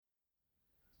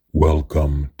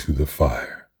Welcome to the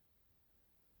fire.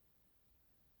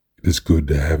 It is good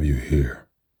to have you here.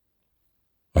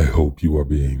 I hope you are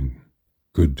being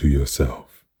good to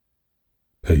yourself,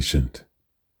 patient,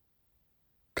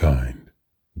 kind,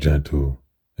 gentle,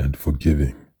 and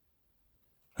forgiving.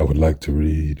 I would like to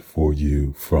read for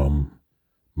you from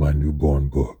my newborn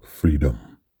book,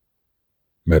 Freedom,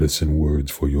 Medicine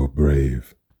Words for Your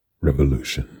Brave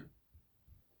Revolution.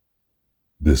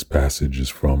 This passage is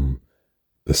from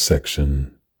the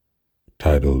section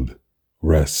titled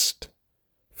Rest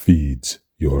Feeds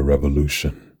Your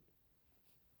Revolution,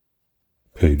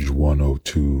 page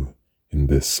 102 in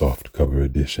this softcover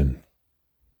edition.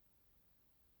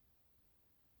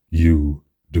 You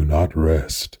do not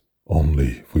rest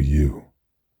only for you.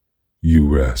 You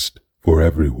rest for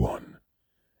everyone,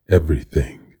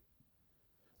 everything.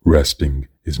 Resting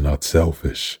is not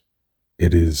selfish,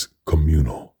 it is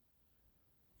communal.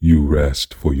 You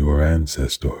rest for your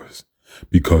ancestors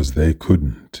because they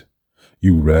couldn't.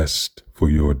 You rest for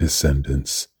your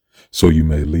descendants so you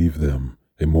may leave them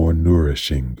a more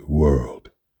nourishing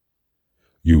world.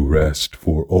 You rest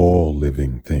for all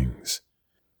living things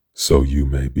so you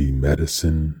may be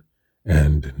medicine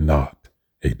and not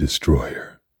a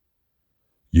destroyer.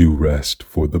 You rest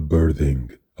for the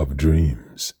birthing of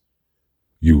dreams.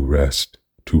 You rest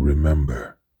to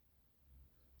remember.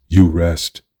 You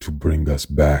rest to bring us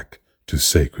back to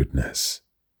sacredness.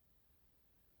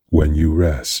 When you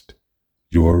rest,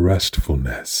 your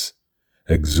restfulness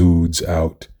exudes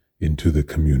out into the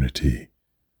community,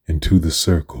 into the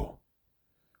circle.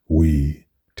 We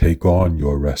take on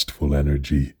your restful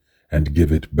energy and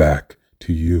give it back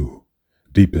to you,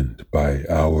 deepened by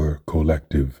our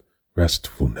collective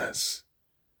restfulness.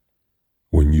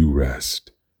 When you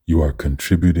rest, you are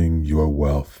contributing your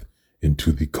wealth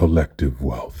into the collective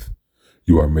wealth.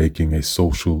 You are making a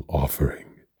social offering.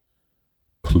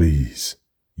 Please,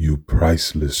 you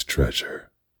priceless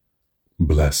treasure,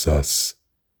 bless us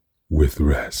with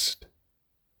rest.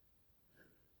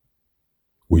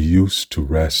 We used to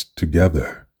rest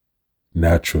together,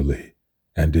 naturally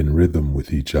and in rhythm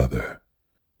with each other.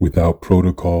 Without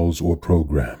protocols or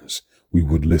programs, we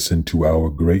would listen to our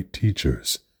great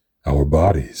teachers, our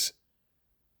bodies,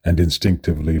 and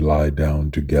instinctively lie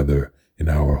down together in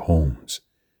our homes,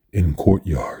 in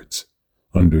courtyards,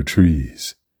 under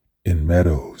trees, in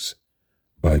meadows,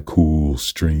 by cool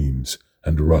streams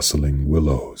and rustling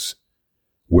willows,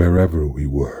 wherever we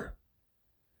were.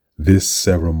 This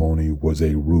ceremony was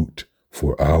a root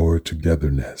for our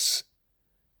togetherness.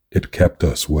 It kept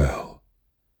us well.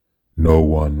 No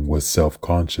one was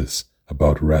self-conscious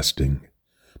about resting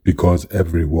because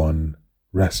everyone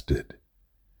rested.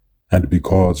 And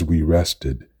because we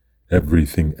rested,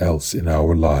 everything else in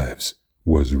our lives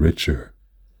was richer,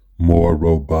 more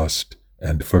robust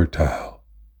and fertile.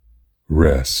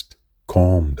 Rest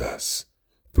calmed us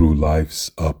through life's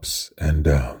ups and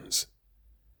downs.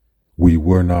 We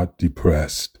were not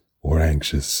depressed or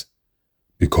anxious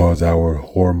because our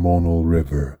hormonal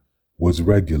river was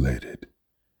regulated.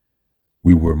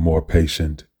 We were more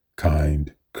patient,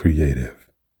 kind, creative,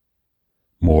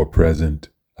 more present,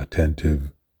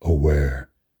 attentive, aware,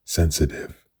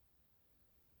 sensitive,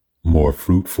 more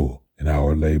fruitful in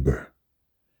our labor.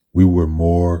 We were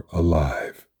more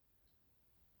alive.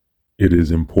 It is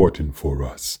important for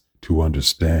us to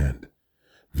understand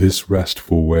this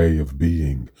restful way of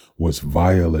being was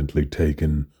violently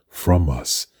taken from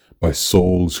us by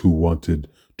souls who wanted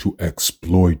to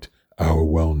exploit our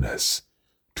wellness,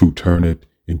 to turn it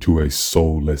into a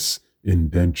soulless,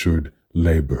 indentured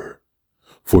labor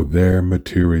for their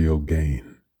material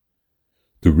gain.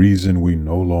 The reason we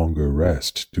no longer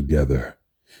rest together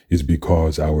is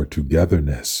because our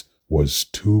togetherness was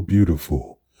too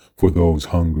beautiful for those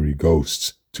hungry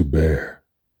ghosts to bear.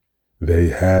 They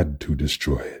had to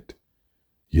destroy it,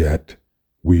 yet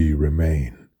we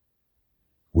remain.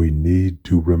 We need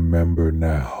to remember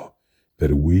now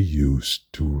that we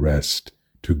used to rest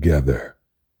together.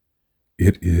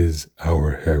 It is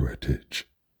our heritage.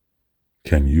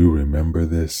 Can you remember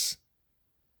this?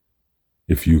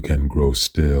 If you can grow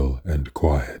still and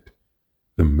quiet,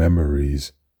 the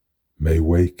memories may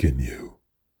wake in you.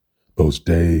 Those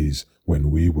days when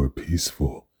we were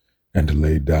peaceful and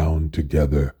lay down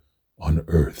together on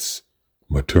earth's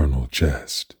maternal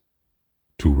chest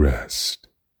to rest,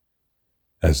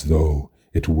 as though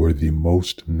it were the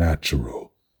most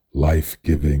natural,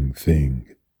 life-giving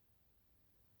thing,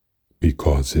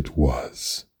 because it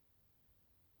was.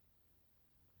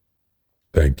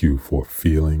 Thank you for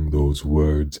feeling those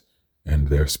words and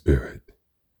their spirit.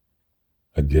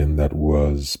 Again, that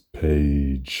was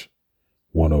page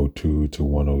 102 to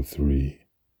 103.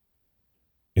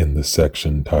 in the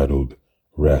section titled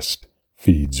Rest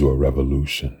Feeds Your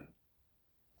Revolution.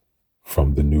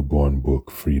 From the newborn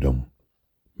book Freedom,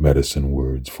 Medicine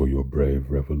Words for Your Brave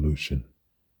Revolution.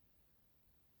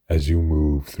 As you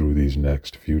move through these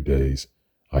next few days,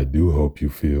 I do hope you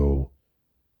feel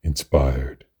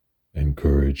inspired,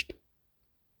 encouraged,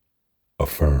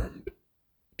 affirmed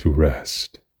to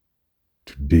rest,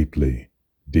 to deeply,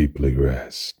 deeply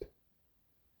rest.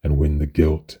 And when the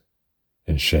guilt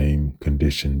and shame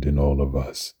conditioned in all of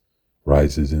us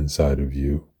rises inside of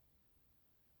you,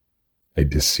 a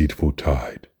deceitful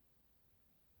tide,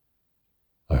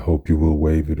 I hope you will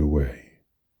wave it away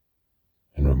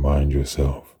and remind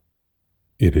yourself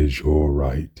it is your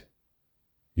right,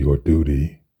 your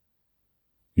duty,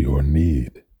 your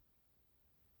need,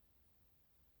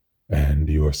 and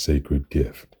your sacred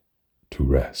gift to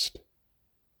rest.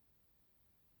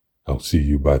 I'll see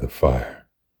you by the fire.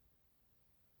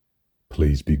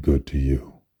 Please be good to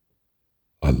you.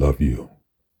 I love you.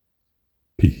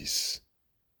 Peace.